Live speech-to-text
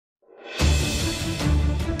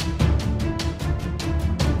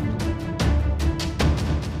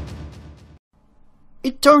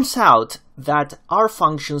it turns out that our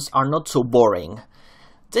functions are not so boring.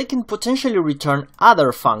 They can potentially return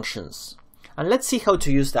other functions. And let's see how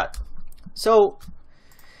to use that. So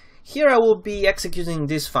here I will be executing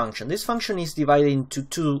this function. This function is divided into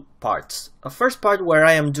two parts. A first part where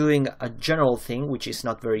I am doing a general thing, which is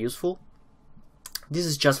not very useful. This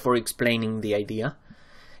is just for explaining the idea.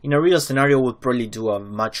 In a real scenario, we'll probably do a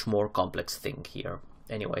much more complex thing here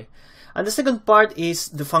anyway. And the second part is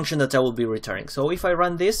the function that I will be returning. So if I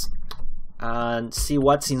run this and see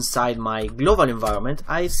what's inside my global environment,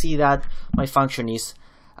 I see that my function is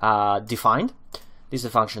defined. This is the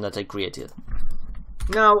function that I created.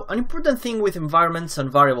 Now, an important thing with environments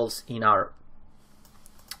and variables in R.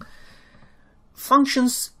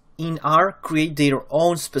 Functions in R create their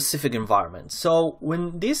own specific environment. So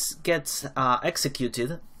when this gets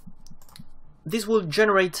executed, this will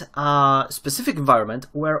generate a specific environment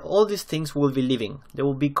where all these things will be living. They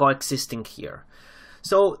will be coexisting here.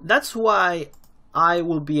 So that's why I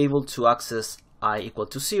will be able to access I equal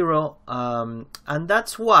to 0, and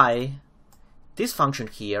that's why this function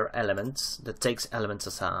here, elements, that takes elements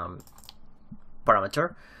as a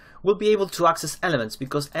parameter, will be able to access elements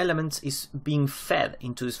because elements is being fed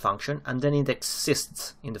into this function and then it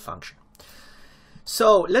exists in the function.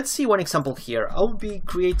 So let's see one example here. I'll be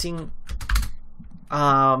creating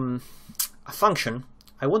a function.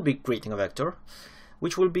 I won't be creating a vector,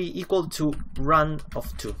 which will be equal to run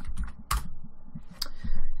of 2.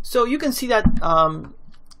 So you can see that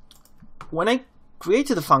when I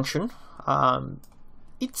created the function,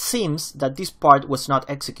 it seems that this part was not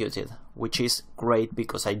executed, which is great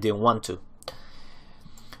because I didn't want to.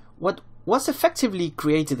 What was effectively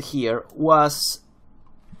created here was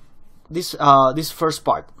this first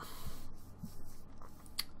part.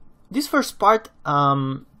 This first part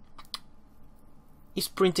is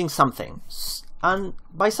printing something, and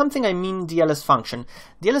by something I mean the ls function.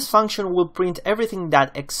 The ls function will print everything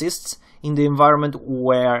that exists in the environment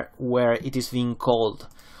where it is being called.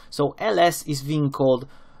 So ls is being called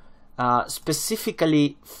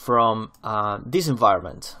specifically from this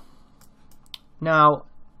environment. Now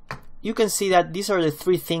you can see that these are the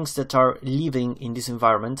three things that are living in this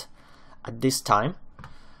environment at this time.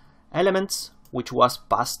 Elements, which was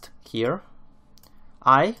passed here,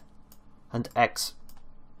 I, and x.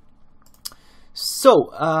 So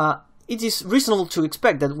it is reasonable to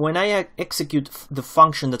expect that when I execute the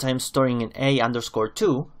function that I am storing in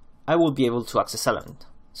a_2, I will be able to access element.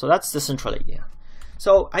 So that's the central idea.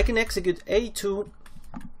 So I can execute a2,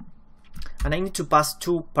 and I need to pass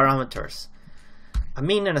two parameters, a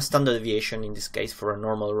mean and a standard deviation in this case for a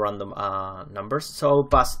normal random numbers. So I'll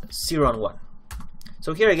pass 0 and 1.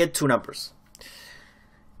 So here I get two numbers.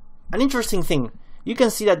 An interesting thing, you can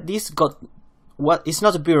see that this is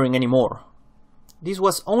not appearing anymore. This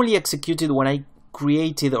was only executed when I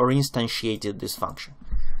created or instantiated this function.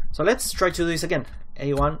 So let's try to do this again.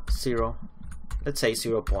 A1, 0, let's say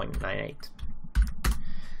 0.98.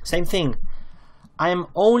 Same thing. I am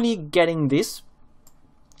only getting this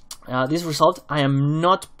result. I am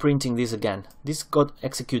not printing this again. This got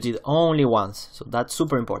executed only once, so that's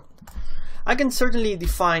super important. I can certainly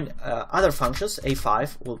define other functions.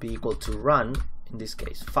 A5 will be equal to run, in this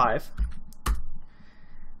case 5.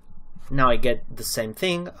 Now I get the same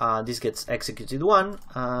thing. This gets executed once,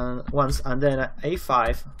 and then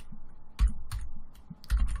a5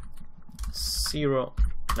 0,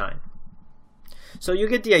 9. So you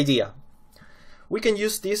get the idea. We can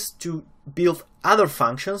use this to build other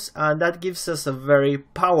functions, and that gives us a very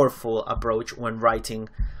powerful approach when writing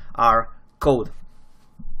our code.